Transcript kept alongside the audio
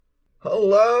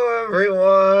Hello,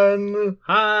 everyone!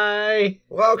 Hi!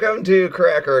 Welcome to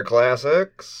Cracker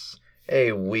Classics,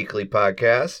 a weekly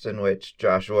podcast in which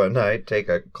Joshua and I take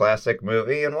a classic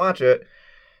movie and watch it,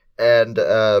 and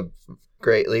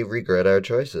greatly regret our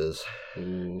choices.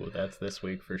 Ooh, that's this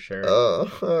week for sure.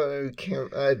 Oh,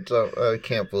 I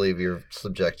can't believe you're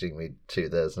subjecting me to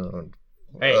this.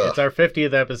 Hey, it's our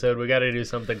 50th episode. We got to do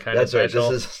something kind of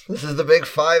special. That's right. This is the big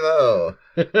 5-0.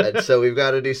 And so we've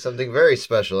got to do something very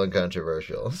special and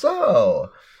controversial. So,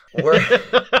 we're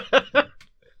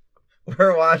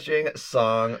watching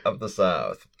Song of the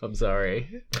South. I'm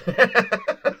sorry.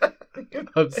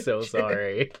 I'm so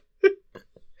sorry.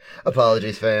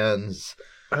 Apologies, fans.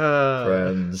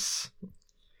 Friends.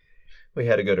 We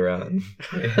had a good run.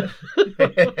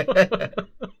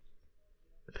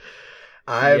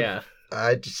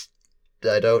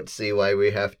 I don't see why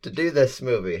we have to do this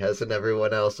movie. Hasn't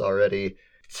everyone else already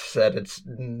said it's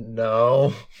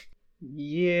no?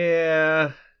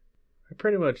 Yeah. I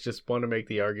pretty much just want to make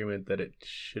the argument that it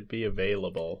should be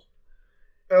available.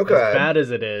 Okay. As bad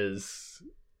as it is,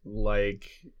 like,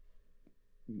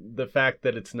 the fact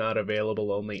that it's not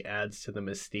available only adds to the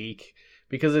mystique.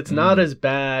 Because it's not as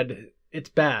bad. It's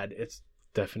bad. It's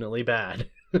definitely bad.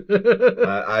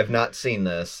 I've not seen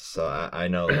this, so I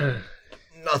know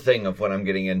nothing of what I'm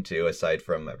getting into aside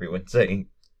from everyone saying.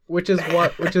 Which is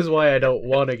why I don't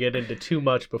want to get into too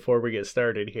much before we get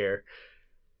started here.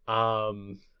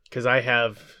 Because I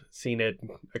have seen it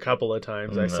a couple of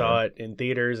times. I saw it in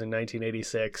theaters in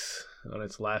 1986 on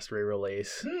its last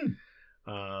re-release. It's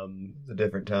a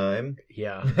different time.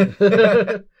 Yeah.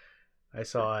 I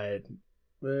saw it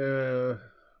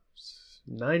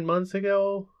 9 months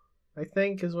ago, I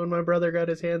think, is when my brother got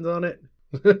his hands on it.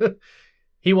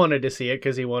 He wanted to see it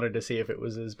because he wanted to see if it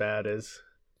was as bad as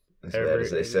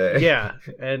they say. Yeah,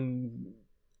 and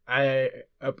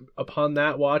upon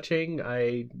that watching,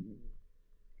 I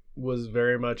was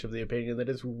very much of the opinion that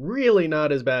it's really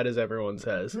not as bad as everyone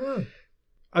says.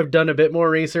 I've done a bit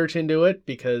more research into it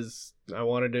because I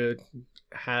wanted to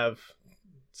have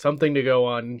something to go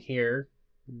on here,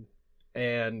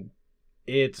 and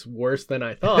it's worse than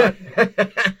I thought.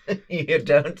 You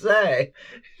don't say.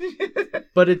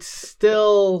 But it's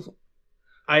still,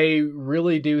 I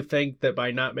really do think that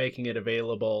by not making it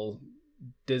available,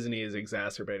 Disney is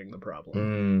exacerbating the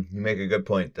problem. You make a good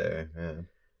point there.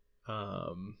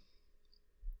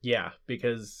 Yeah,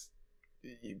 because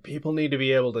people need to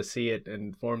be able to see it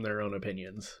and form their own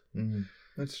opinions.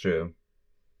 That's true.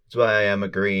 That's why I am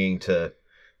agreeing to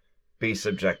be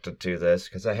subjected to this,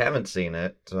 because I haven't seen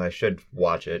it, so I should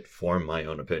watch it, form my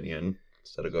own opinion,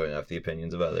 instead of going off the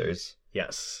opinions of others.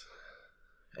 Yes.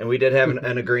 And we did have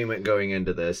an agreement going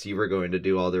into this. You were going to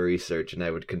do all the research, and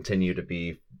I would continue to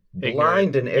be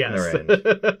blind and ignorant.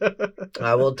 Yes.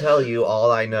 I will tell you all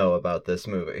I know about this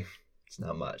movie. It's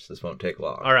not much. This won't take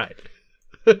long. All right.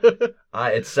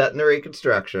 It's set in the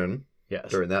Reconstruction.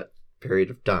 Yes. During that period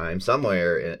of time,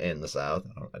 somewhere in the South.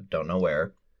 I don't know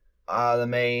where. The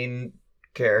main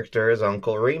character is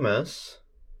Uncle Remus,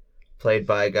 played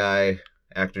by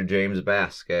actor James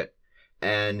Baskett.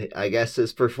 And I guess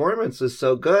his performance is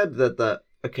so good that the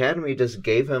Academy just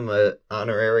gave him an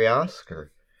honorary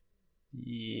Oscar.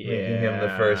 Yeah. Making him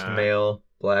the first male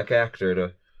black actor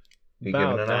to be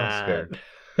given an Oscar.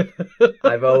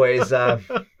 I've always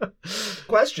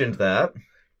questioned that.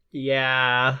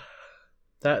 Yeah.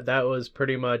 That was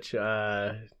pretty much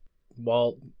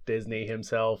Walt Disney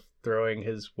himself throwing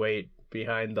his weight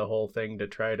behind the whole thing to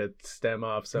try to stem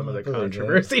off some of the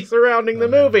controversy surrounding the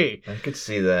movie. I could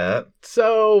see that.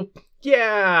 So,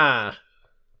 yeah.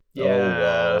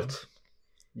 Oh, Walt.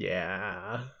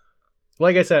 Yeah.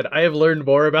 Like I said, I have learned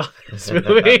more about this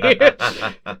movie.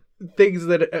 Things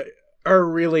that are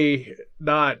really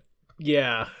not,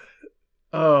 yeah.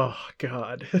 Oh,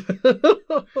 God.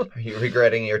 Are you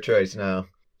regretting your choice now?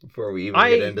 Before we even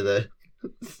get into the...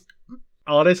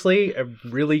 Honestly, I'm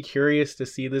really curious to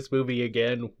see this movie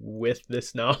again with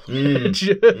this knowledge.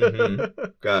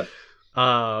 God.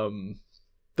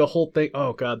 The whole thing,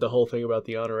 the whole thing about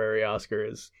the honorary Oscar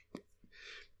is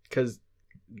because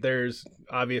there's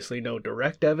obviously no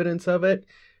direct evidence of it,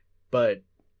 but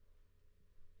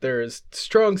there's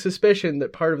strong suspicion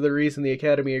that part of the reason the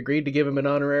Academy agreed to give him an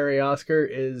honorary Oscar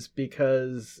is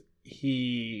because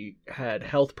he had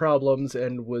health problems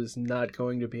and was not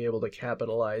going to be able to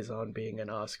capitalize on being an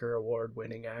Oscar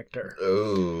award-winning actor.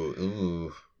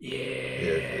 Ooh.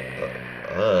 Yeah.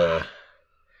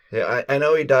 Yeah, I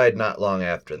know he died not long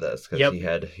after this because he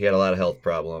had a lot of health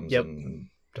problems and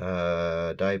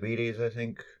diabetes, I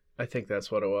think. I think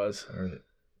that's what it was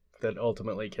that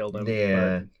ultimately killed him.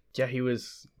 Yeah. Yeah, he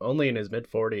was only in his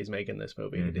mid-40s making this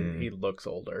movie. Mhm. He looks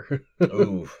older.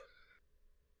 Ooh.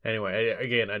 Anyway,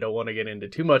 again, I don't want to get into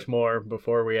too much more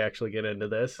before we actually get into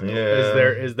this.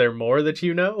 Yeah. Is there more that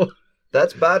you know?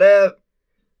 That's about it.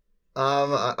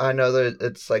 I know that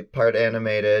it's like part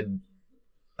animated,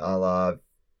 a la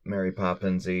Mary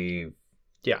Poppins-y.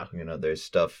 Yeah. You know, there's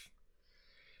stuff.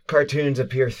 Cartoons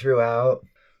appear throughout.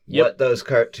 Yep. What those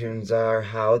cartoons are,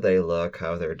 how they look,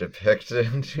 how they're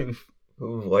depicted,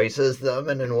 who voices them,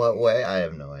 and in what way, I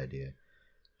have no idea.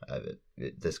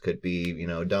 This could be, you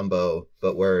know, Dumbo,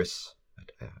 but worse.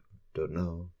 I don't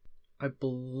know.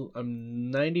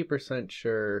 I'm 90%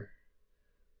 sure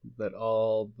that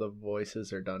all the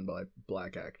voices are done by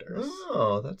black actors.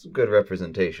 Oh, that's a good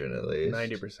representation, at least.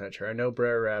 90% sure. I know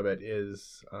Brer Rabbit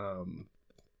is, and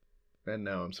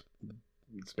now I'm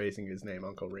spacing his name,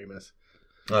 Uncle Remus.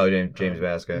 Oh, James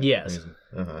Vasquez. Yes.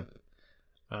 Uh-huh.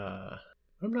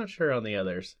 I'm not sure on the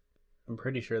others. I'm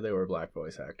pretty sure they were black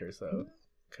voice actors, though,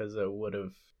 because it would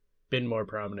have been more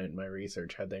prominent in my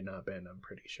research had they not been, I'm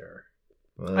pretty sure.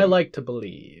 Well, I like to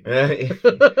believe. Yeah,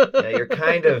 you're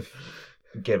kind of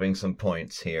giving some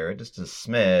points here. Just a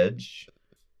smidge.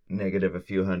 Negative a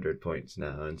few hundred points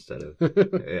now instead of...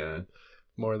 Yeah.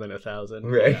 More than 1,000.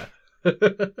 Right. Yeah.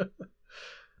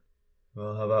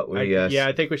 Well, how about we... yeah,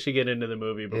 I think we should get into the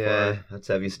movie before... Yeah, let's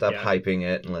have you stop hyping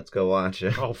it and let's go watch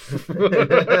it. Oh.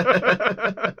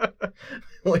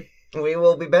 we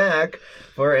will be back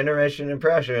for intermission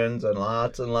impressions and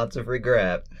lots of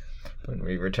regret when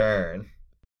we return.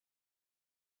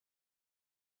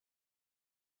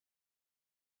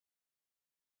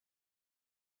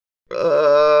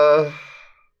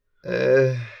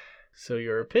 So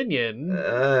your opinion...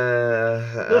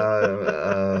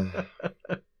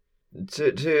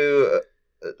 To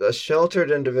a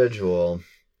sheltered individual,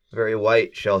 very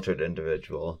white sheltered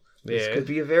individual, this could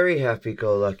be a very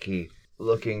happy-go-lucky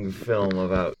looking film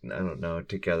about, I don't know,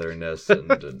 togetherness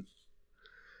and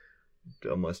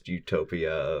almost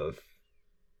utopia of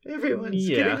everyone's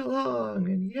getting along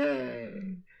and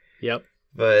yay. Yep.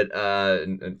 But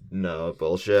no,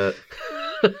 bullshit.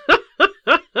 It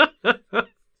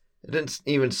didn't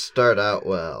even start out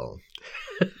well.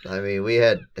 I mean, we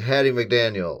had Hattie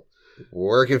McDaniel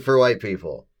working for white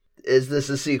people. Is this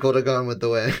a sequel to Gone with the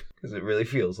Wind? Because it really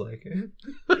feels like it.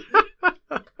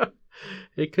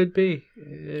 It could be.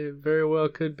 It very well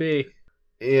could be.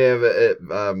 Yeah, but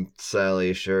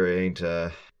Sally sure ain't,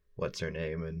 what's her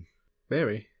name? And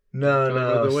maybe.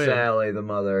 No, Sally, the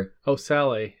mother. Oh,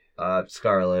 Sally.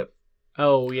 Scarlet.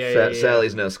 Oh, yeah.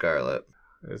 Sally's no Scarlet.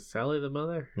 Is Sally the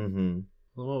mother? Mm-hmm.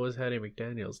 Well, what was Hattie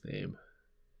McDaniel's name?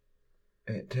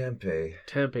 Tempe.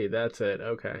 Tempe, that's it.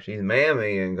 Okay. She's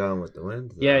Mammy and Gone with the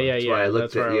Wind. Though. Yeah. That's why I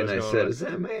looked at you and I said, "Is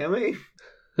that Mammy?"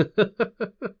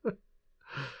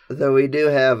 Though we do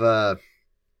have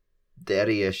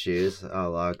daddy issues, a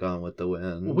la Gone with the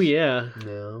Wind. Oh, yeah.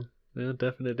 No. Yeah,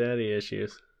 definite daddy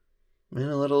issues. And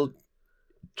a little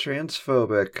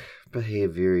transphobic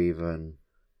behavior, even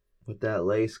with that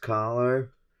lace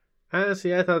collar.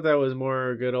 See, I thought that was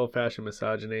more good old-fashioned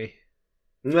misogyny.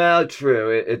 Well, true.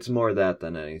 It's more that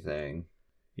than anything.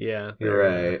 Yeah. You're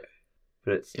right.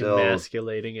 But it's still...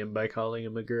 emasculating him by calling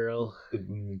him a girl.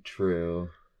 True.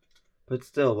 But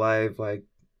still, why...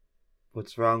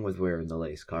 What's wrong with wearing the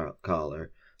lace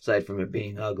collar? Aside from it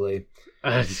being ugly.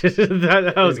 I was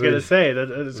going to say.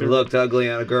 That it looked ugly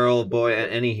on a girl, boy,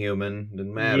 any human.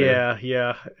 Didn't matter.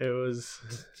 Yeah. It was...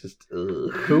 Just...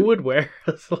 Ugh. Who would wear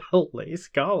a little lace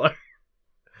collar?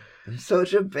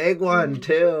 Such a big one,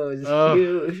 too. It's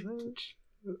huge.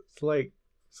 It's like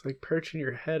perching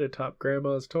your head atop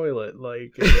grandma's toilet.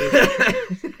 Like,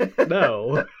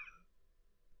 no.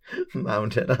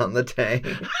 Mounted on the tank.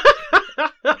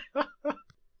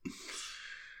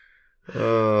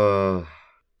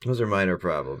 Those are minor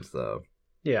problems, though.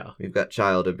 Yeah. We've got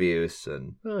child abuse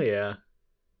and... Oh, yeah.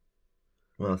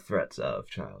 Well, threats of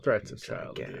child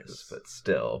abuse, but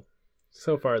still.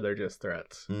 So far, they're just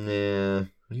threats. Yeah.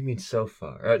 What do you mean so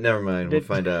far? Never mind. We'll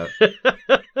find out.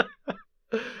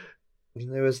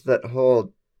 There was that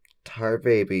whole Tar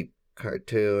Baby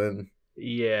cartoon.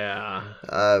 Yeah.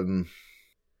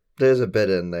 There's a bit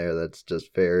in there that's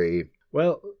just very...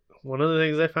 Well, one of the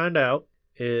things I found out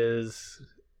is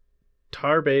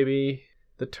Tar Baby,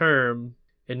 the term,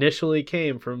 initially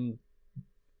came from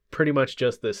pretty much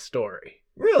just this story.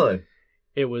 Really?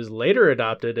 It was later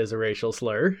adopted as a racial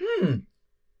slur.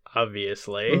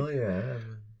 Obviously. Oh, yeah.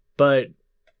 But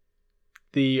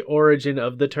the origin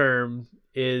of the term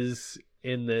is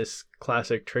in this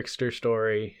classic trickster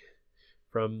story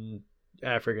from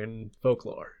African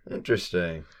folklore.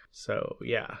 Interesting. So,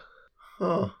 yeah.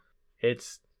 Huh.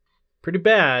 It's pretty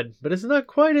bad, but it's not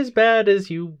quite as bad as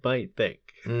you might think.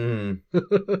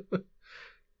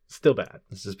 Still bad.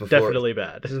 This is before, definitely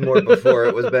bad. This is more before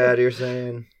it was bad, you're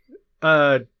saying?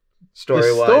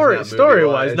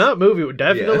 Story-wise, not movie.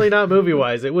 Definitely not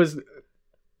movie-wise. It was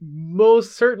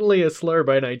most certainly a slur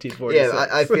by 1946. Yeah,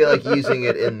 I feel like using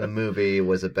it in the movie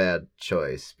was a bad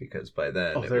choice because by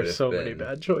then there's so many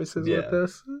bad choices with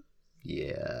this.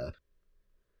 Yeah.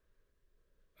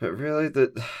 But really,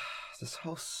 this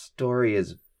whole story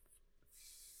is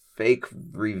fake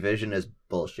revisionist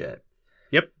bullshit.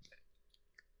 Yep.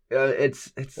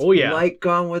 It's like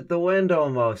Gone with the Wind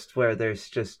almost, where there's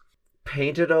just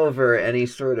painted over any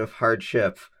sort of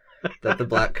hardship that the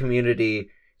black community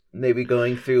may be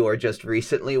going through or just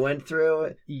recently went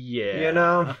through. Yeah. You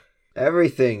know?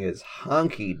 Everything is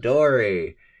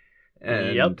hunky-dory.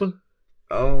 And, yep.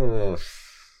 Oh.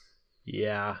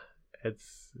 Yeah.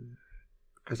 It's...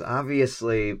 Because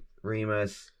obviously,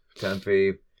 Remus,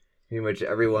 Tempe, pretty much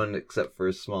everyone except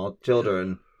for small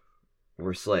children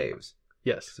were slaves.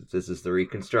 Yes. This is the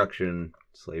Reconstruction.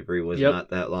 Slavery was not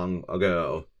that long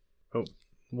ago. Oh,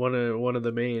 one of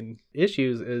the main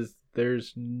issues is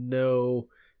there's no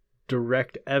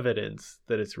direct evidence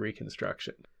that it's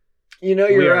Reconstruction. You know,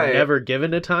 we right. are never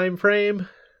given a time frame.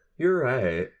 You're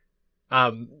right.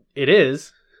 It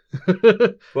is.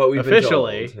 Well, we've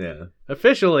officially, been told. Yeah.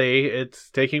 Officially, it's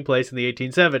taking place in the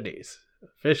 1870s.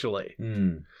 Officially.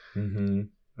 Mm-hmm.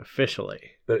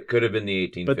 Officially. But it could have been the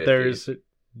 1850s. But there's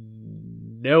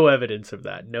no evidence of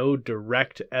that. No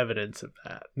direct evidence of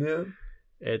that. Yeah.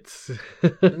 It's...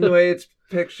 the way it's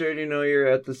pictured, you know, you're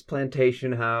at this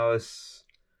plantation house.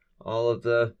 All of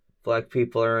the black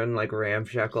people are in, like,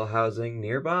 ramshackle housing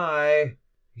nearby.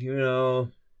 You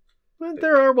know... But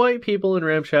there are white people in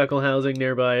ramshackle housing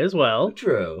nearby as well.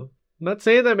 True. I'm not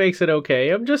saying that makes it okay.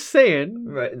 I'm just saying.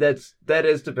 Right. That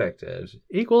is depicted.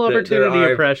 Equal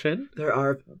opportunity oppression. There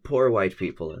are poor white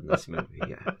people in this movie,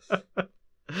 yes.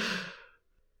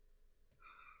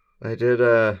 I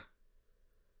did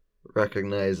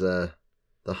recognize the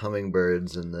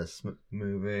hummingbirds in this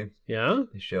movie. Yeah?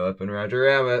 They show up in Roger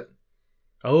Rabbit.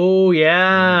 Oh,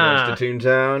 yeah. Goes to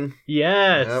Toontown.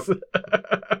 Yes. Yep.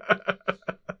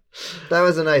 That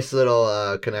was a nice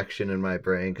little connection in my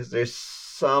brain, because there's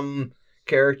some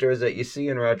characters that you see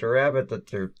in Roger Rabbit that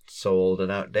they're so old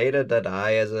and outdated that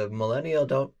I, as a millennial,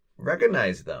 don't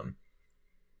recognize them.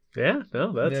 Yeah,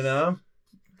 no, that's... You know?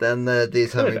 Then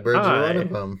these hummingbirds are one of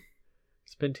them.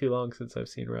 It's been too long since I've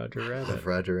seen Roger Rabbit. I love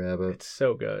Roger Rabbit. It's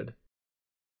so good.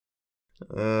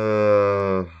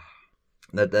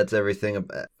 That's everything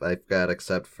I've got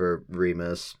except for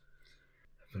Remus.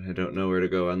 But I don't know where to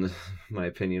go on my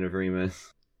opinion of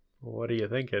Remus. What are you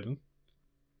thinking?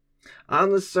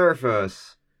 On the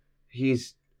surface,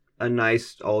 he's a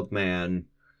nice old man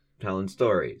telling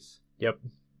stories. Yep.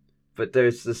 But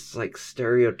there's this, like,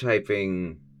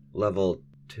 stereotyping level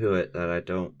to it that I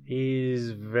don't...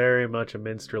 He's very much a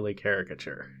minstrelly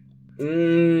caricature.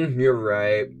 You're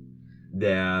right.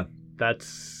 Yeah.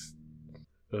 That's...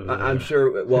 I'm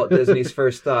sure Walt Disney's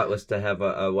first thought was to have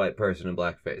a white person in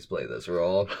blackface play this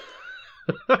role.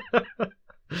 And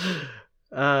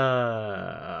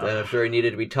I'm sure he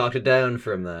needed to be talked down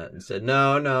from that and said,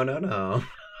 no.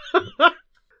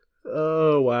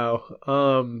 Oh, wow.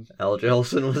 Al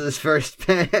Jolson was his first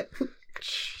pick.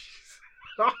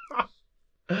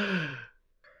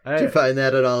 Did you find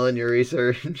that at all in your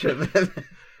research?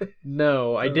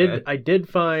 No, I did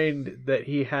find that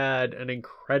he had an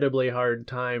incredibly hard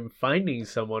time finding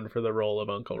someone for the role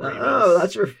of Uncle Remus. Oh,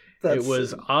 that's it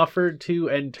was offered to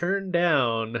and turned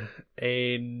down by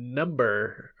a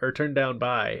number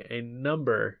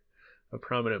of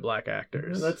prominent black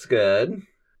actors. That's good.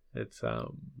 It's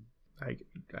I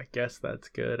guess that's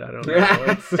good. I don't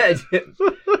know.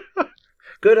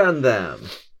 Good on them.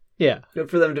 Yeah. Good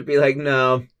for them to be like,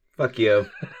 no. Fuck you.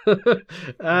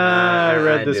 I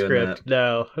read the script.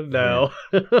 That. No.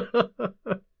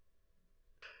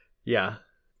 Yeah.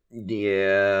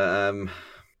 Yeah.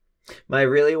 My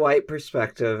really white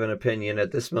perspective and opinion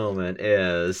at this moment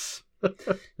is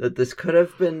that this could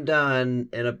have been done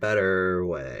in a better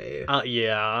way.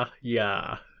 Yeah.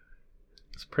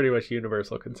 It's pretty much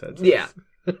universal consensus. Yeah.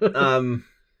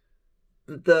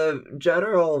 The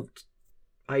general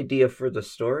idea for the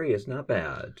story is not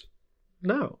bad.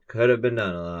 No. Could have been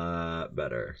done a lot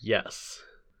better. Yes.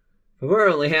 But we're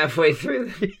only halfway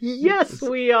through. Yes,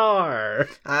 we are.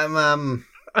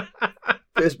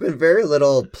 There's been very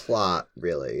little plot,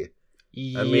 really.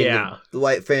 Yeah. I mean, the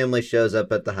white family shows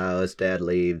up at the house, dad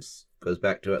leaves, goes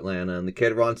back to Atlanta, and the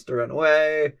kid wants to run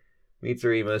away, meets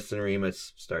Remus, and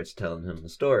Remus starts telling him the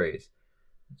stories.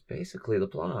 It's basically the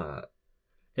plot.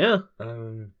 Yeah. I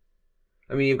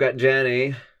mean, you've got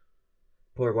Jenny.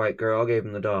 Poor white girl gave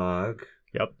him the dog.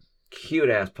 Yep. Cute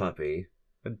ass puppy.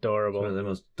 Adorable. It's one of the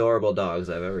most adorable dogs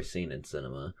I've ever seen in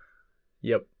cinema.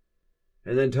 Yep.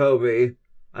 And then Toby.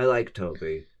 I like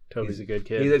Toby. Toby's a good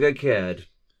kid. He's a good kid.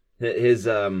 His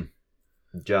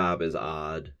job is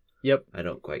odd. Yep. I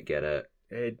don't quite get it.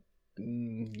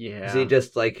 Yeah. Is he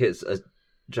just like his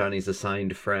Johnny's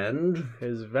assigned friend?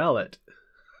 His valet.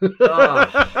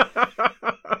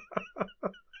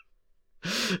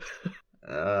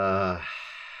 Oh.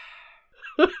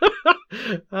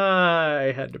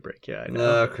 I had to break you. I know.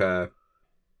 Okay.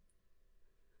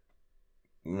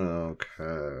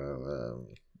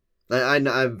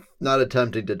 I'm not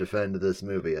attempting to defend this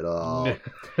movie at all.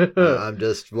 I'm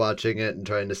just watching it and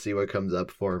trying to see what comes up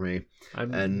for me.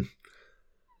 And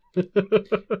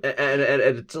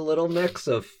it's a little mix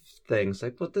of things.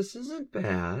 Like, but this isn't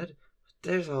bad.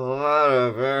 There's a lot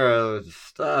of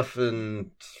stuff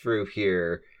through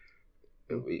here.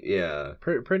 Yeah.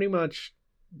 Pretty much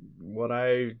what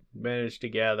I managed to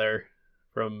gather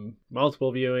from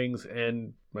multiple viewings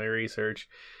and my research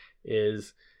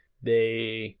is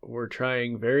they were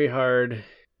trying very hard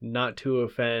not to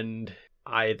offend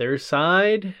either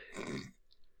side.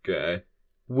 Okay.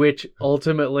 Which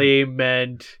ultimately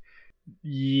meant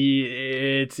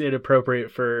it's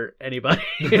inappropriate for anybody.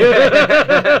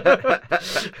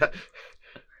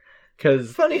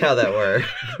 Because funny how that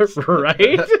works.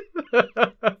 Right?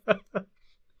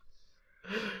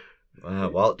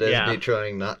 Walt Disney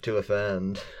trying not to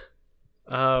offend.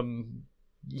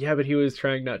 Yeah, but he was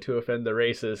trying not to offend the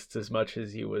racists as much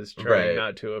as he was trying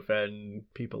not to offend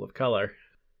people of color.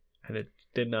 And it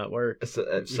did not work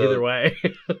either way.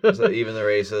 So even the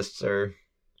racists are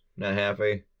not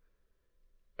happy?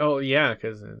 Oh, yeah,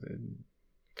 because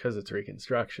it's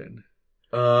Reconstruction.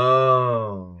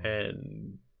 Oh.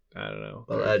 And I don't know.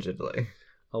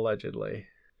 Allegedly.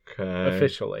 Okay.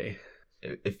 Officially.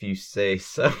 If you say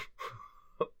so.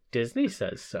 Disney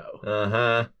says so.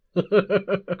 Uh-huh.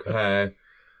 Okay.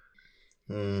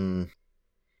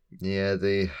 Yeah,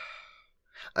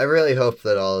 I really hope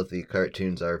that all of the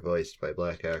cartoons are voiced by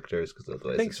black actors, because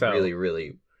otherwise it's really,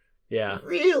 really,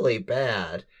 really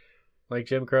bad. Like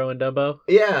Jim Crow and Dumbo?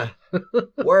 Yeah.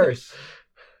 Worse.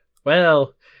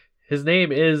 Well, his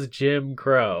name is Jim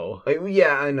Crow.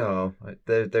 Yeah, I know.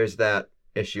 There's that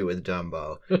issue with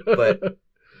Dumbo. But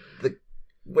the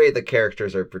way the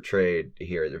characters are portrayed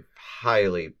here, they're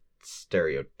highly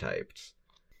stereotyped.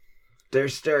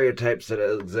 There's stereotypes that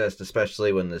exist,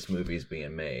 especially when this movie's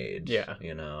being made. Yeah.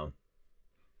 You know?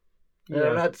 And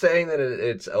I'm not saying that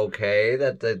it's okay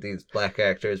that these black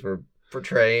actors were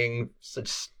portraying such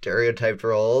stereotyped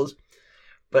roles,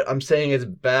 but I'm saying it's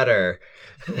better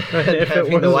than if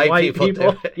having it was the white people do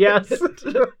it. Yes.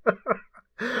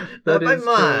 Not by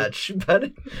much,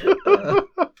 but...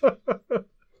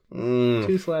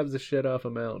 Two slabs of shit off a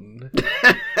mountain.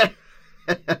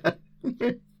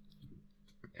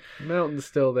 The mountain's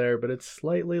still there, but it's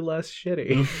slightly less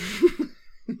shitty.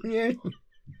 Yeah.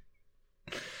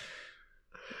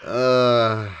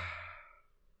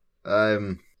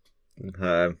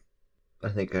 I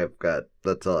think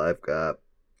that's all I've got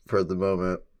for the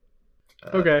moment.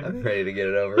 Okay. I'm ready to get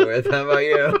it over with. How about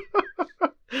you?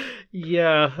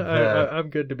 Yeah, I'm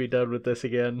good to be done with this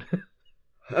again.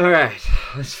 All right,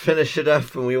 let's finish it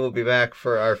up, and we will be back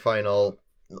for our final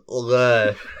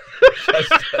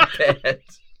just a bit.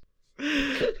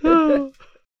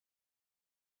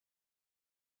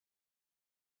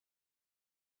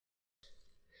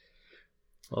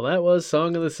 Well, that was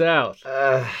Song of the South.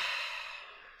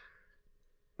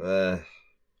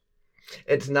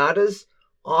 It's not as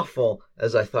awful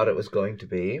as I thought it was going to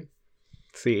be.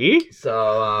 See?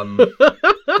 So,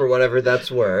 for whatever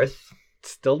that's worth.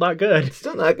 Still not good. It's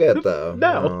still not good, though.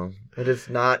 No. It is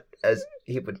not, as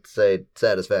he would say,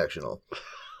 satisfactional.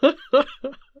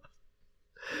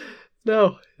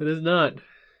 No, it is not.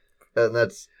 And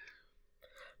that's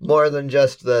more than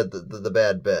just the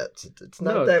bad bits. It's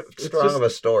not that strong of a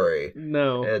story.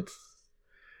 No.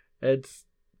 It's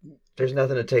there's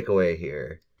nothing to take away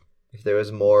here. If there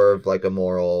was more of like a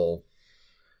moral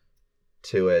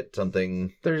to it,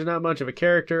 something. There's not much of a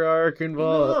character arc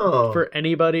involved for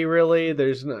anybody, really.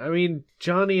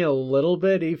 Johnny a little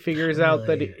bit. He figures out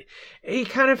that he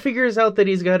kind of figures out that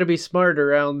he's got to be smart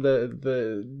around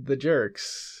the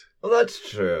jerks. Well, that's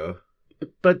true.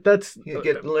 But that's you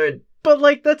get learned. But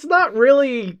like that's not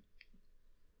really.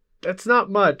 That's not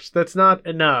much. That's not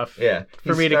enough. Yeah,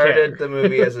 for me to care. He started the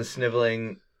movie as a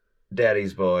sniveling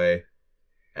daddy's boy,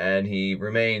 and he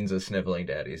remains a sniveling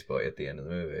daddy's boy at the end of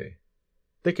the movie.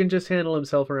 that can just handle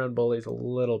himself around bullies a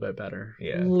little bit better.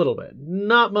 Yeah. A little bit.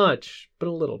 Not much, but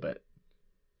a little bit.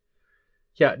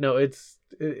 Yeah, no, it's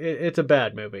a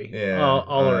bad movie. Yeah,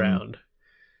 All around.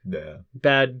 Yeah.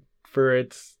 Bad for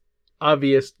its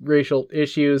obvious racial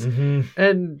issues,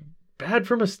 and bad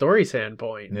from a story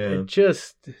standpoint. Yeah. It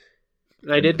just...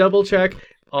 I did double check.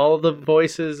 All the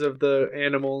voices of the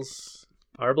animals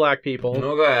are black people.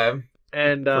 Okay.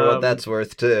 And For what that's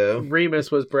worth, too. Remus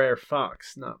was Brer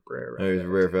Fox, not Brer Rabbit. There's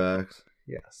Rare Fox.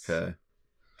 Yes. Okay.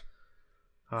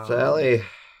 Um,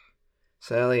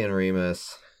 Sally and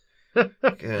Remus.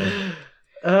 Okay.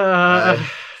 uh,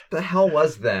 The hell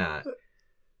was that?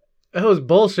 that was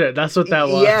bullshit. That's what that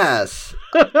was. Yes.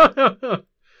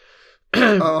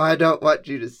 Oh, I don't want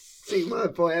you to see my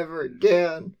boy ever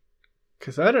again.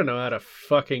 Because I don't know how to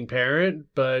fucking parent,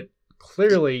 but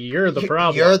clearly you're the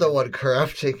problem. You're the one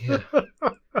corrupting him.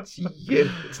 It's you.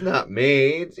 It's not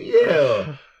me. It's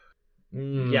you.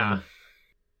 Yeah.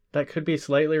 That could be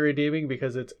slightly redeeming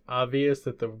because it's obvious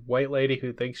that the white lady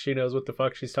who thinks she knows what the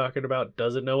fuck she's talking about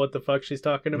doesn't know what the fuck she's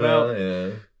talking about. Well, yeah.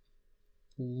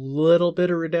 Little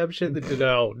bit of redemption.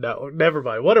 No, never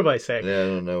mind. What am I saying? Yeah, I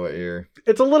don't know what you're...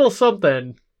 It's a little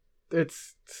something.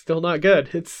 It's still not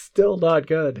good. It's still not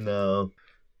good. No.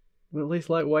 At least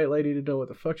let white lady to know what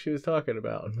the fuck she was talking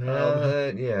about.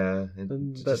 Yeah.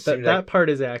 And that part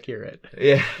is accurate.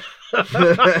 Yeah.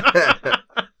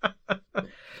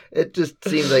 It just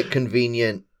seemed like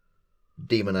convenient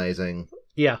demonizing.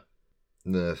 Yeah.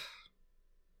 Ugh.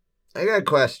 I got a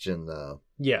question, though.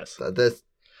 Yes. This,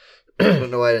 I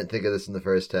don't know why I didn't think of this in the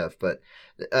first half, but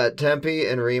Tempe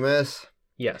and Remus,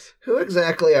 Yes. who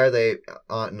exactly are they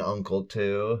aunt and uncle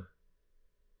to?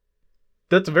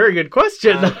 That's a very good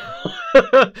question.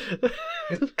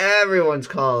 Everyone's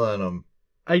calling them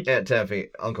I Aunt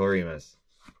Tempe, Uncle Remus.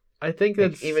 think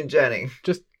Like, that's even Jenny.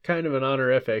 just kind of an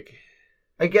honorific.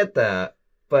 I get that,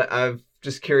 but I'm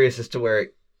just curious as to where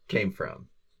it came from.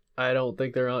 I don't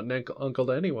think they're aunt and uncle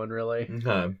to anyone, really.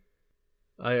 Okay.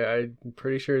 I'm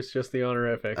pretty sure it's just the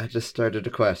honorific. I just started to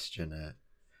question it.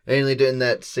 Mainly in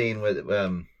that scene with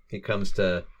he comes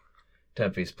to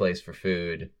Tempe's place for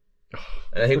food.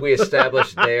 And I think we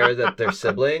established there that they're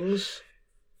siblings.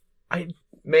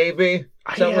 Maybe.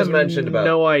 Something was mentioned about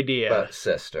no idea. About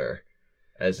sister.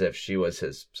 As if she was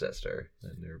his sister.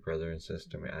 And their brother and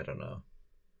sister. I don't know.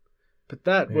 But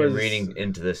that Maybe was... I'm reading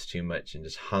into this too much and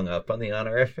just hung up on the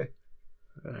honorific.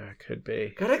 Could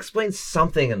be. Gotta explain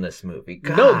something in this movie.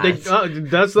 God. No,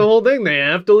 that's the whole thing. They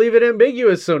have to leave it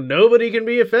ambiguous so nobody can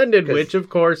be offended, which of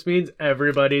course means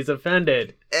everybody's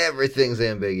offended. Everything's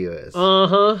ambiguous.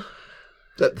 Uh-huh.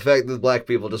 Except the fact that the black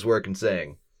people just work and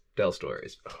sing. Tell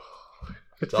stories.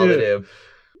 That's all they do.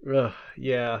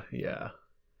 Yeah.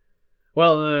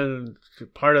 Well,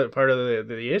 part of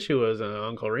the issue was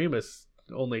Uncle Remus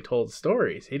only told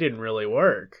stories. He didn't really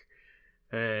work.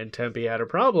 And Tempe had a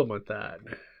problem with that.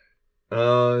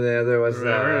 Oh, yeah, there was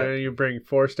that. You bring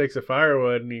 4 sticks of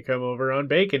firewood and you come over on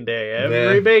Bacon Day.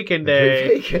 Every Bacon Day.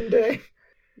 Every Bacon Day.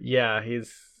 Yeah,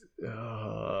 his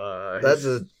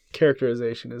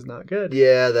characterization is not good.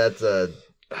 Yeah, that's a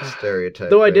stereotype.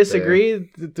 Though I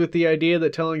disagree with the idea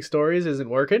that telling stories isn't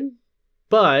working,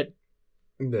 but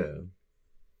no,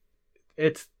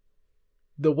 it's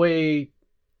the way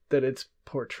that it's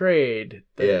portrayed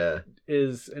that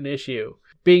is an issue.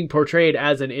 Being portrayed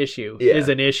as an issue is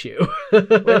an issue.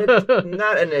 It's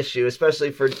not an issue, especially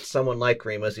for someone like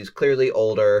Remus. He's clearly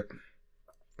older,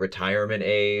 retirement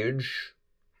age.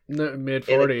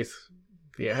 Mid-40s.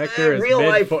 Yeah, Hector is real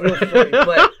life,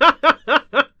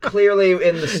 but clearly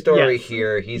in the story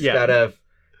here, he's got to,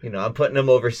 I'm putting him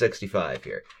over 65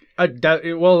 here.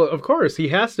 Well, of course, he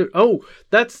has to. Oh,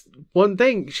 that's one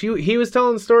thing. He was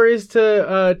telling stories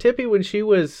to Tempe when she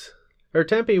was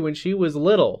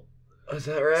little. Is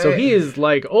that right? So he is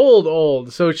like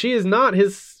old. So she is not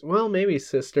his, well, maybe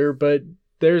sister, but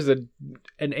there's an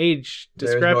age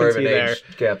discrepancy there. Age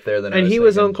gap there than and he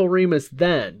was Uncle Remus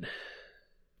then.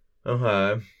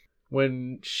 Okay.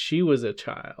 When she was a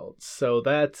child. So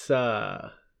that's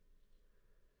man,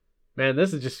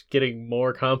 this is just getting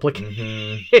more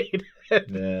complicated.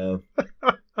 Yeah.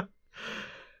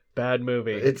 Bad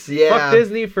movie. Fuck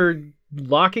Disney for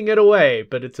locking it away,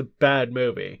 but it's a bad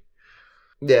movie.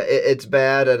 Yeah, it's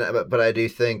bad, but I do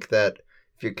think that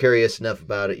if you're curious enough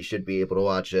about it, you should be able to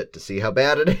watch it to see how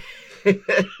bad it is.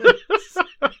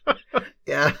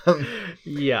 Yeah.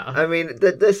 Yeah. I mean,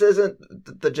 this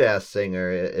isn't the Jazz Singer.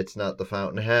 It's not the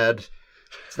Fountainhead.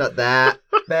 It's not that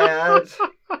bad.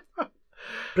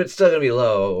 But it's still going to be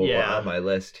low on my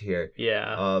list here.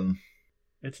 Yeah.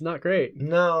 It's not great.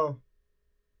 No.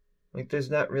 Like, there's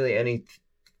not really any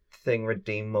anything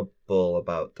redeemable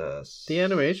about this. The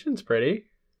animation's pretty.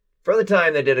 For the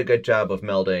time, they did a good job of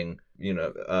melding,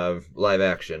 live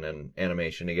action and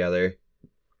animation together.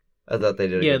 I thought they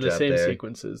did a good job there. Yeah, the same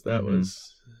sequences. That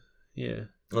was, yeah.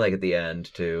 Like at the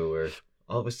end, too, where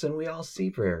all of a sudden we all see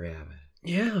Brer Rabbit.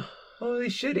 Yeah. Holy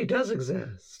shit, he does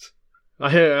exist.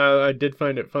 I did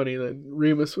find it funny that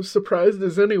Remus was surprised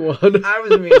as anyone. I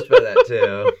was amused by that,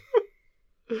 too.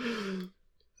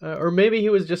 Or maybe he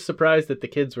was just surprised that the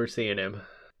kids were seeing him.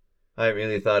 I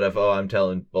really thought of, I'm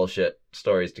telling bullshit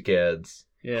stories to kids.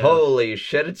 Yeah. Holy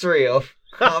shit, it's real.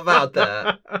 How about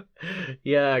that?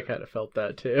 Yeah, I kind of felt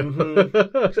that, too.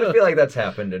 So I feel like that's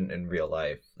happened in real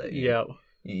life. That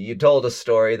you told a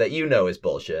story that you know is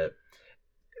bullshit,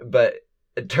 but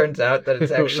it turns out that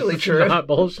it's actually true. Not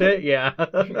bullshit, yeah.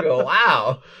 You go,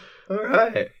 wow. All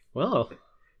right. Well.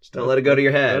 Just don't let it go to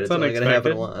your head. That's it's only going to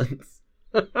happen once.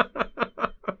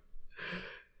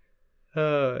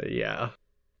 Yeah.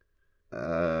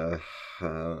 I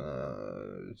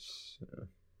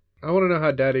want to know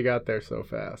how Daddy got there so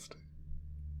fast.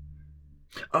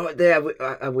 Oh, yeah,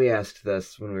 we asked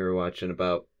this when we were watching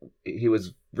about...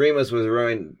 Remus was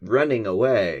running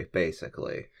away,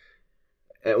 basically.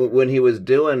 When he was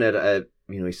doing it,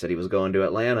 he said he was going to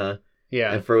Atlanta.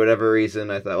 Yeah. And for whatever reason,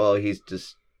 I thought, well, he's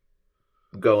just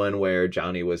going where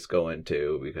Johnny was going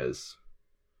to, because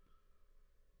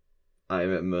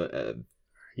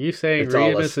you saying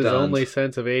Remus's only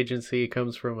sense of agency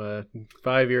comes from a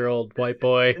 5-year-old white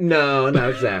boy? No, not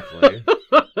exactly.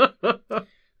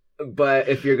 But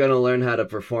if you're going to learn how to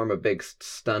perform a big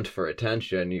stunt for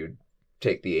attention, you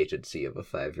take the agency of a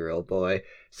 5-year-old boy.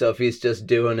 So if he's just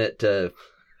doing it to,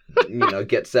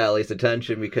 get Sally's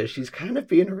attention because she's kind of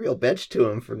being a real bitch to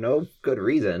him for no good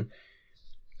reason.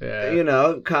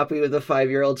 Yeah. Copy of the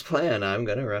 5-year-old's plan. I'm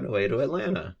going to run away to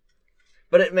Atlanta.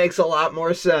 But it makes a lot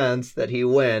more sense that he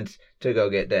went to go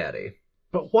get Daddy.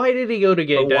 But why did he go to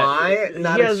get Daddy? Why?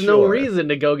 He has no reason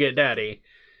to go get Daddy.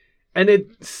 And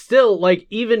it still,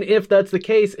 even if that's the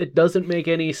case, it doesn't make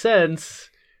any sense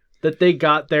that they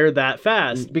got there that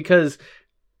fast. Because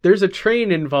there's a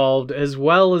train involved as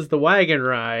well as the wagon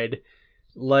ride.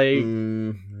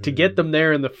 To get them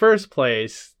there in the first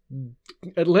place.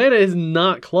 Atlanta is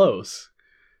not close.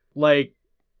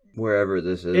 Wherever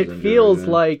this is. It feels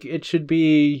like it should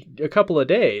be a couple of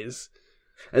days.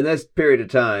 And this period of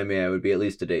time, it would be at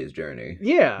least a day's journey.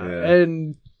 Yeah.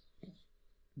 And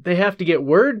they have to get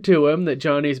word to him that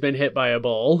Johnny's been hit by a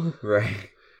bull. Right.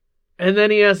 And then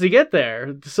he has to get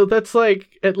there. So that's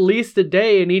at least a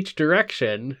day in each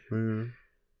direction.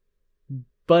 Mm-hmm.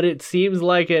 But it seems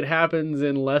like it happens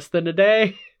in less than a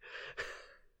day.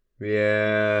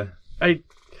 Yeah.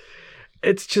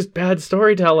 It's just bad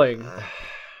storytelling.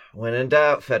 When in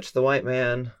doubt, fetch the white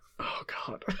man. Oh,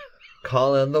 God.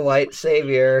 Call in the white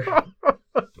savior.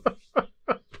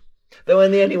 Though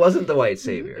in the end, he wasn't the white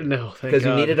savior. No, thank God. Because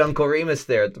he needed Uncle Remus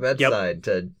there at the bedside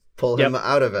to pull him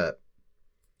out of it.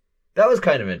 That was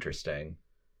kind of interesting.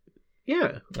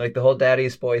 Yeah. The whole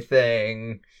daddy's boy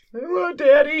thing. I want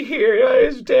Daddy here. Why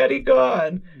is Daddy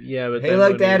gone? Yeah, but hey,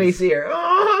 look, Daddy's here.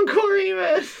 Oh, Uncle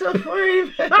Remus. Uncle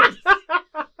Remus.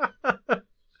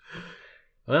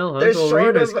 Well, Uncle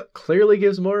Remus clearly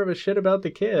gives more of a shit about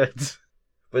the kids.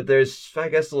 But there's, I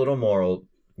guess, a little moral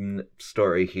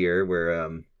story here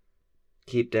where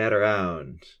keep Dad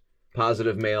around.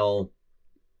 Positive male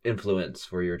influence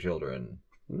for your children.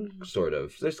 Sort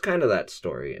of. There's kind of that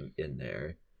story in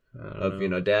there. Of,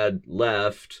 Dad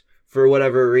left for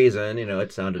whatever reason.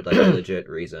 It sounded like a legit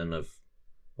reason of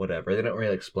whatever. They don't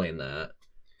really explain that.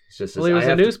 It's just he was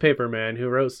a newspaper man who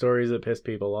wrote stories that pissed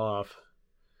people off.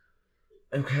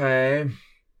 Okay.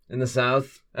 In the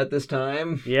South at this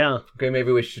time? Yeah. Okay,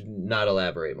 maybe we should not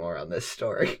elaborate more on this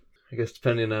story. I guess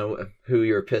depending on who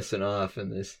you're pissing off in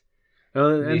this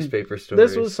newspaper story.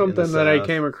 This was something that I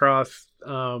came across,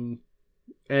 and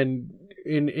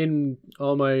in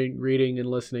all my reading and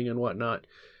listening and whatnot,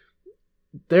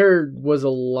 there was a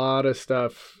lot of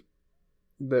stuff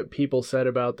that people said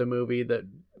about the movie that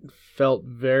felt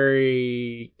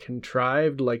very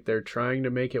contrived, like they're trying to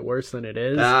make it worse than it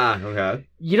is. Okay.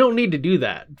 You don't need to do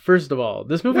that, first of all.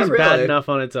 This movie's bad enough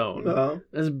on its own. No.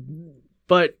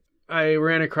 But I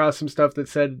ran across some stuff that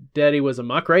said Daddy was a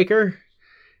muckraker,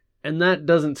 and that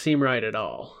doesn't seem right at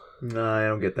all. No, I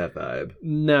don't get that vibe.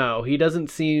 No, he doesn't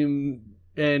seem...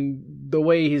 And the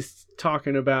way he's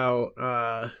talking about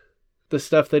the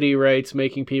stuff that he writes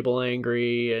making people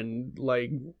angry, and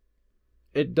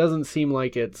it doesn't seem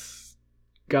like it's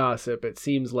gossip. It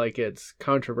seems like it's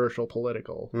controversial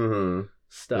political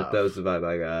stuff. That was the vibe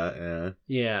I got, yeah.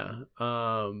 Yeah.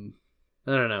 I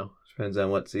don't know. Depends on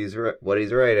what he's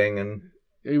writing, and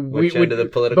Which end of the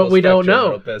political but we don't spectrum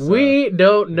know. it'll piss We off.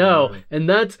 don't know, Yeah. and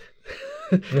that's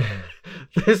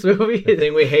this movie. The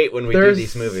thing we hate when we do There's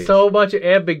these movies. so much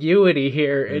ambiguity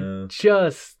here. Yeah.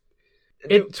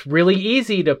 It's really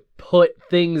easy to put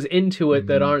things into it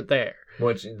that Mhm. aren't there.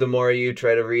 Which, the more you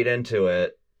try to read into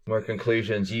it, more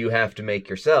conclusions you have to make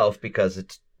yourself because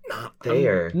it's not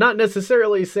there. I'm not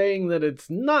necessarily saying that it's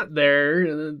not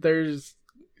there. There's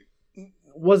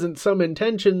wasn't some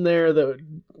intention there that,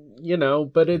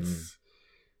 but it's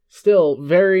still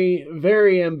very,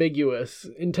 very ambiguous.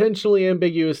 Intentionally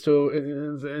ambiguous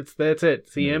that's it.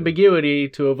 It's the ambiguity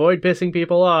to avoid pissing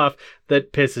people off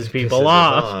that pisses people Pisses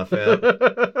off.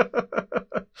 us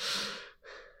off,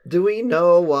 Do we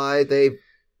know why they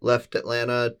left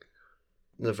Atlanta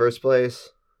in the first place?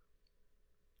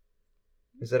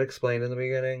 Is that explained in the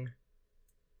beginning?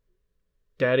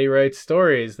 Daddy writes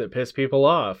stories that piss people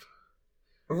off.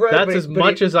 Right, That's as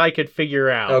much as I could figure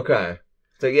out. Okay.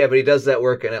 So yeah, but he does that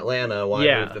work in Atlanta. Why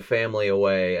Yeah. move the family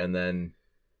away and then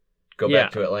go Yeah.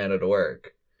 back to Atlanta to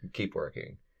work? Keep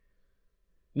working.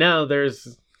 Now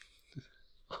there's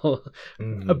a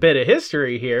Mhm. bit of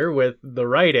history here with the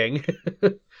writing.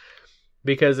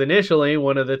 Because initially,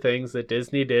 one of the things that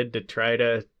Disney did to try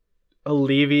to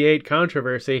alleviate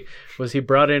controversy was he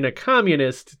brought in a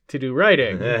communist to do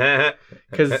writing.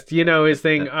 Because, his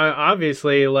thing,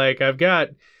 obviously, I've got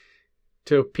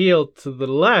to appeal to the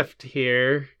left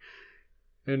here.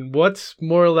 And what's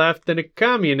more left than a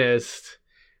communist?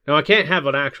 Now, I can't have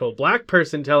an actual black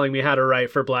person telling me how to write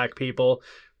for black people,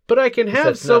 but I can have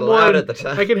That's not allowed someone. at the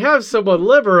time. I can have someone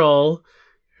liberal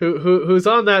who's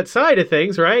on that side of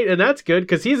things, right? And that's good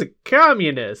because he's a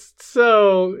communist.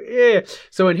 So, yeah.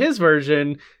 So in his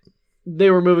version, they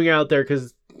were moving out there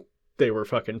because they were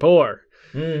fucking poor.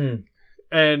 Mm.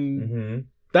 And Mm-hmm.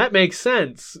 that makes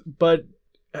sense. But,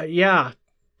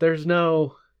 there's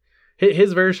no...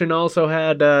 His version also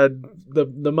had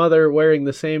the mother wearing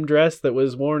the same dress that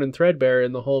was worn and threadbare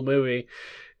in the whole movie.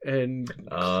 And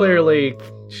clearly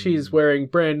she's wearing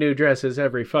brand new dresses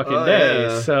every fucking day.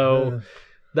 Yeah. So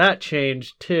that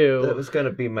changed too. That was going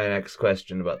to be my next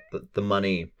question about the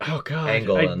money Oh god,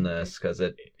 angle in this, because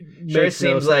it makes sure no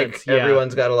seems like sense. Yeah.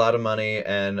 everyone's got a lot of money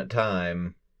and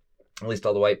time. At least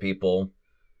all the white people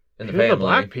in the Even family. the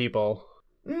black people,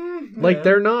 Yeah.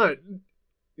 they're not.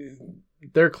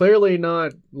 They're clearly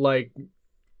not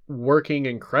working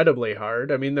incredibly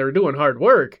hard. I mean, they're doing hard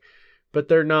work, but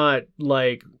they're not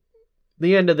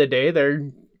the end of the day.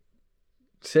 They're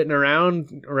sitting around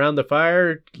the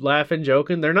fire, laughing,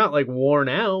 joking. They're not worn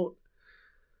out.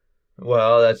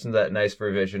 Well, that's that nice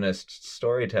revisionist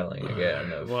storytelling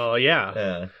again. Well, yeah.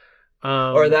 Yeah.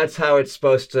 Um, Or that's how it's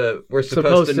supposed to. We're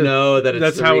supposed to know that it's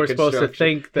that's the how we're supposed to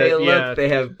reconstruction. think that. Hey, look, yeah. they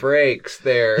have breaks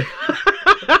there.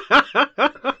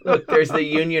 Look, there's the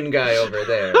Union guy over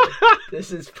there.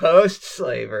 This is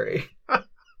post-slavery.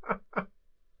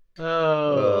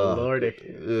 Oh, lordy.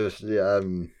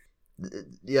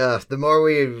 Yeah, the more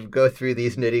we go through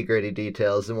these nitty-gritty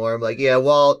details, the more I'm like, yeah,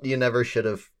 Walt, you never should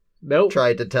have Nope.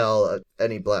 tried to tell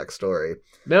any black story.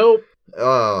 Nope.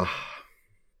 Oh,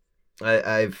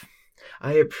 I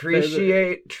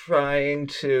appreciate trying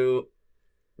to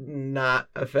not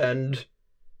offend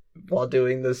while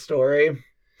doing this story,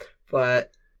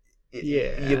 but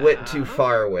you went too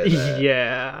far with it.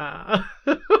 Yeah.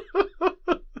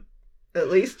 At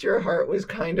least your heart was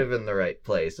kind of in the right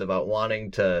place about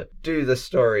wanting to do the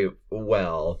story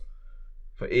well,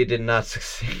 but you did not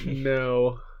succeed.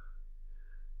 No.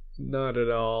 Not at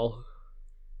all.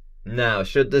 Now,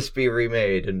 should this be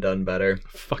remade and done better?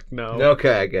 Fuck no.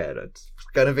 Okay, I get it. it's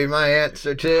gonna be my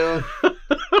answer too.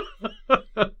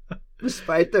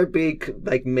 Despite there being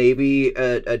maybe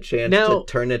a chance Now- to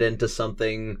turn it into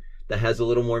something that has a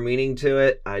little more meaning to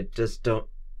it, I just don't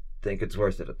think it's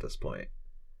worth it at this point.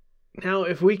 Now,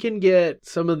 if we can get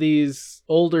some of these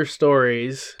older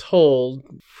stories told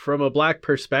from a black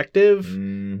perspective,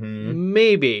 Mm-hmm.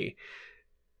 maybe.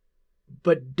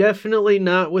 But definitely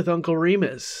not with Uncle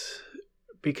Remus.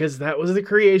 Because that was the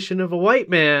creation of a white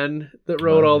man that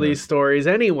wrote all these stories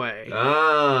anyway.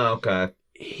 Ah, okay.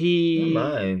 He... Never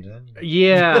mind.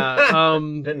 Yeah.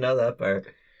 Didn't know that part.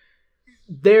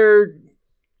 They're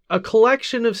a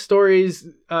collection of stories.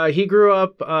 He grew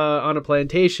up on a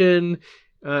plantation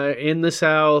in the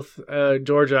South,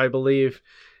 Georgia, I believe,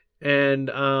 and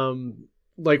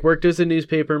worked as a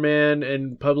newspaper man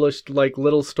and published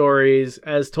little stories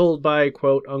as told by,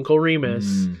 quote, Uncle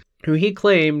Remus, who he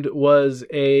claimed was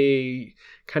a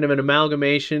kind of an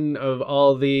amalgamation of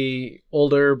all the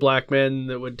older black men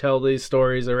that would tell these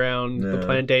stories around the Yeah.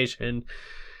 plantation.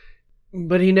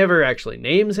 But he never actually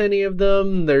names any of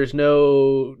them. There's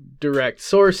no direct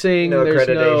sourcing. No There's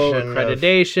no accreditation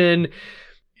accreditation.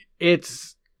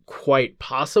 It's quite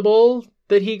possible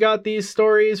that he got these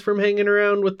stories from hanging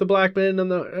around with the black men on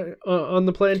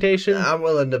the plantation. I'm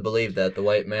willing to believe that the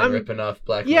white man ripping off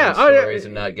black Yeah, men's stories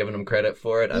and not giving them credit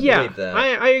for it. I believe that.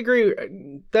 I agree.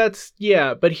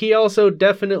 But he also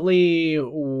definitely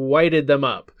whited them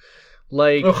up.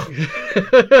 Like,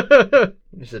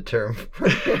 There's a term.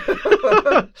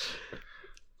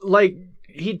 like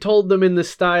he told them in the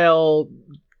style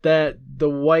that the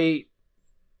white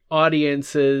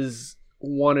audiences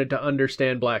wanted to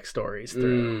understand black stories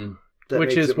through,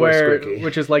 which is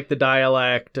like the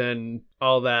dialect and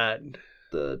all that.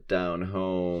 The down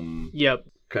home. Yep.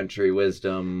 Country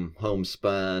wisdom,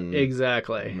 homespun.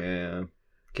 Exactly. Yeah.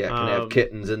 Cat can have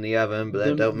kittens in the oven, but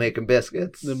that don't make them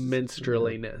biscuits. The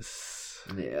minstrelliness.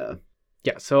 Yeah.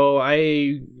 Yeah, so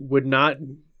I would not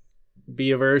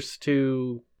be averse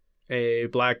to a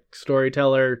black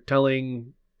storyteller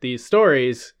telling these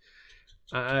stories.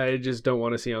 I just don't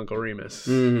want to see Uncle Remus.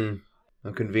 Mm-hmm.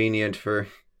 How convenient for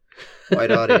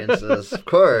white audiences. Of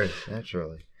course,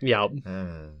 naturally. Yeah.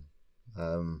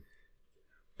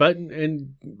 But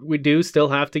and we do still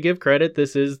have to give credit.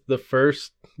 This is the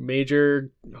first major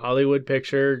Hollywood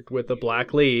picture with a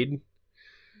black lead.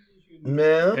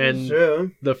 Yeah, and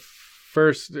true.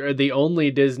 The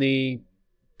only Disney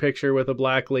picture with a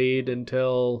black lead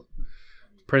until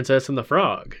Princess and the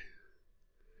Frog.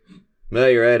 No,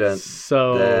 you're right.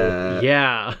 So,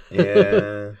 yeah.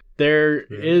 Yeah. There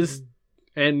is,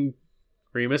 and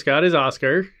Remus got his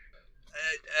Oscar,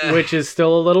 which is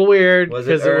still a little weird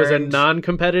because it was a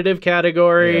non-competitive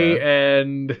category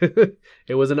and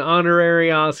it was an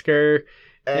honorary Oscar.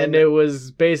 And it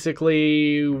was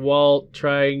basically Walt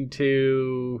trying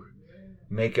to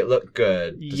make it look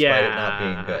good despite it not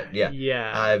being good. Yeah.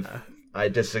 Yeah. I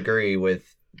disagree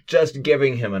with just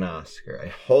giving him an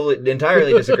Oscar. I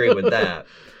entirely disagree with that.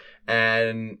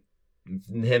 And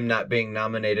him not being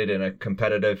nominated in a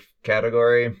competitive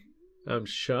category. I'm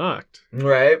shocked.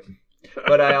 Right.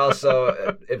 But I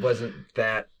also, it wasn't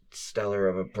that stellar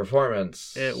of a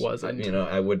performance. It wasn't.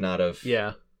 I would not have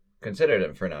considered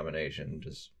him for nomination.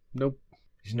 Just nope.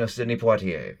 He's no Sidney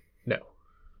Poitier. No.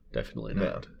 Definitely not.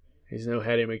 No. He's no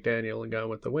Hattie McDaniel in Gone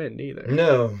with the Wind either.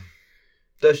 No.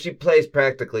 Though she plays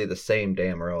practically the same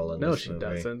damn role in this movie.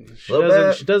 No, she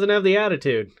doesn't. She doesn't have the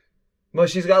attitude. Well,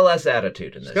 she's got less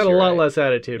attitude in this. She's got a lot less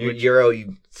attitude, which you're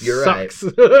sucks.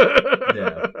 Right.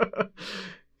 Yeah.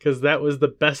 Because that was the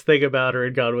best thing about her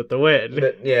in Gone with the Wind.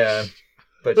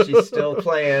 But she's still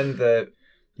playing the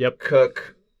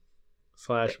cook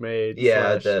 / maid.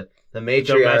 The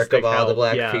matriarch of all the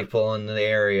black people in the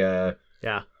area.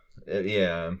 Yeah.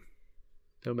 Yeah.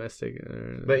 Domestic.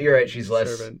 But you're right, she's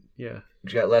less. Servant. Yeah.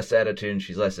 She's got less attitude and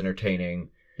she's less entertaining.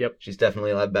 Yep. She's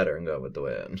definitely a lot better in Gone with the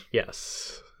Wind.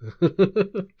 Yes.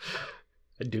 I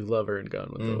do love her in Gone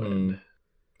with the Wind.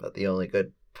 But the only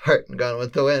good part in Gone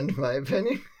with the Wind, in my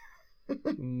opinion.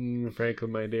 Frankly,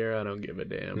 my dear, I don't give a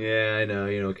damn. Yeah, I know.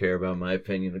 You don't care about my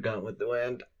opinion of Gone with the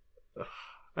Wind.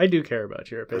 I do care about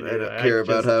your opinion. I don't care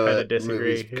about how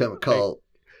movies become a cult.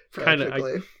 Kind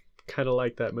of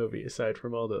like that movie, aside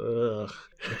from all the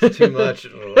It's too much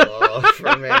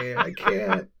for me. I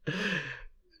can't.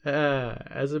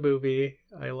 As a movie,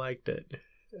 I liked it.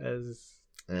 It's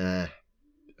I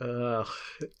put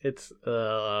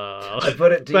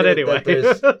it to but you anyway. that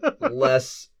there's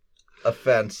less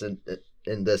offense in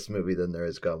this movie than there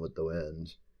is Gone with the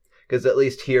Wind. Because at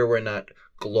least here we're not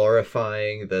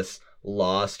glorifying this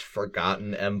lost,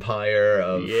 forgotten empire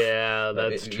of... Yeah,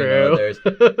 that's true.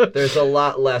 There's a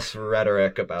lot less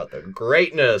rhetoric about the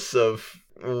greatness of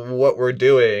what we're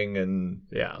doing, and...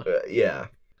 Yeah.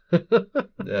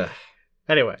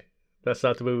 Anyway, that's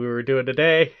not the movie we were doing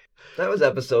today. That was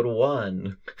episode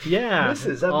 1. Yeah, this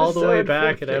is all the way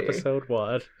back 50. in episode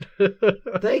 1.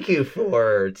 Thank you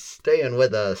for staying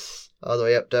with us all the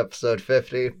way up to episode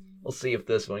 50. We'll see if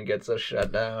this one gets us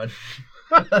shut down.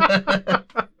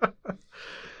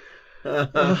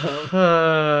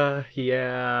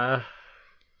 Yeah.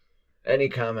 Any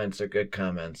comments are good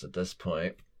comments at this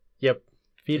point. Yep.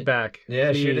 Feedback.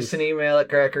 Yeah, please. Shoot us an email at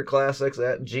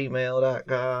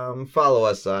crackerclassics@gmail.com. Follow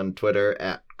us on Twitter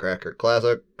at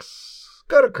crackerclassics.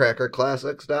 Go to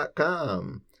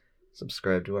crackerclassics.com.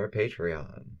 Subscribe to our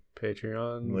Patreon.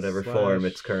 Whatever form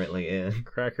it's currently in.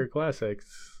 Cracker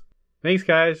Classics. Thanks,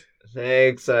 guys.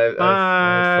 Thanks. I've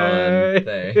had fun.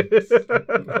 Thanks.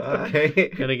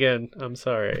 Bye. And again, I'm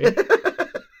sorry.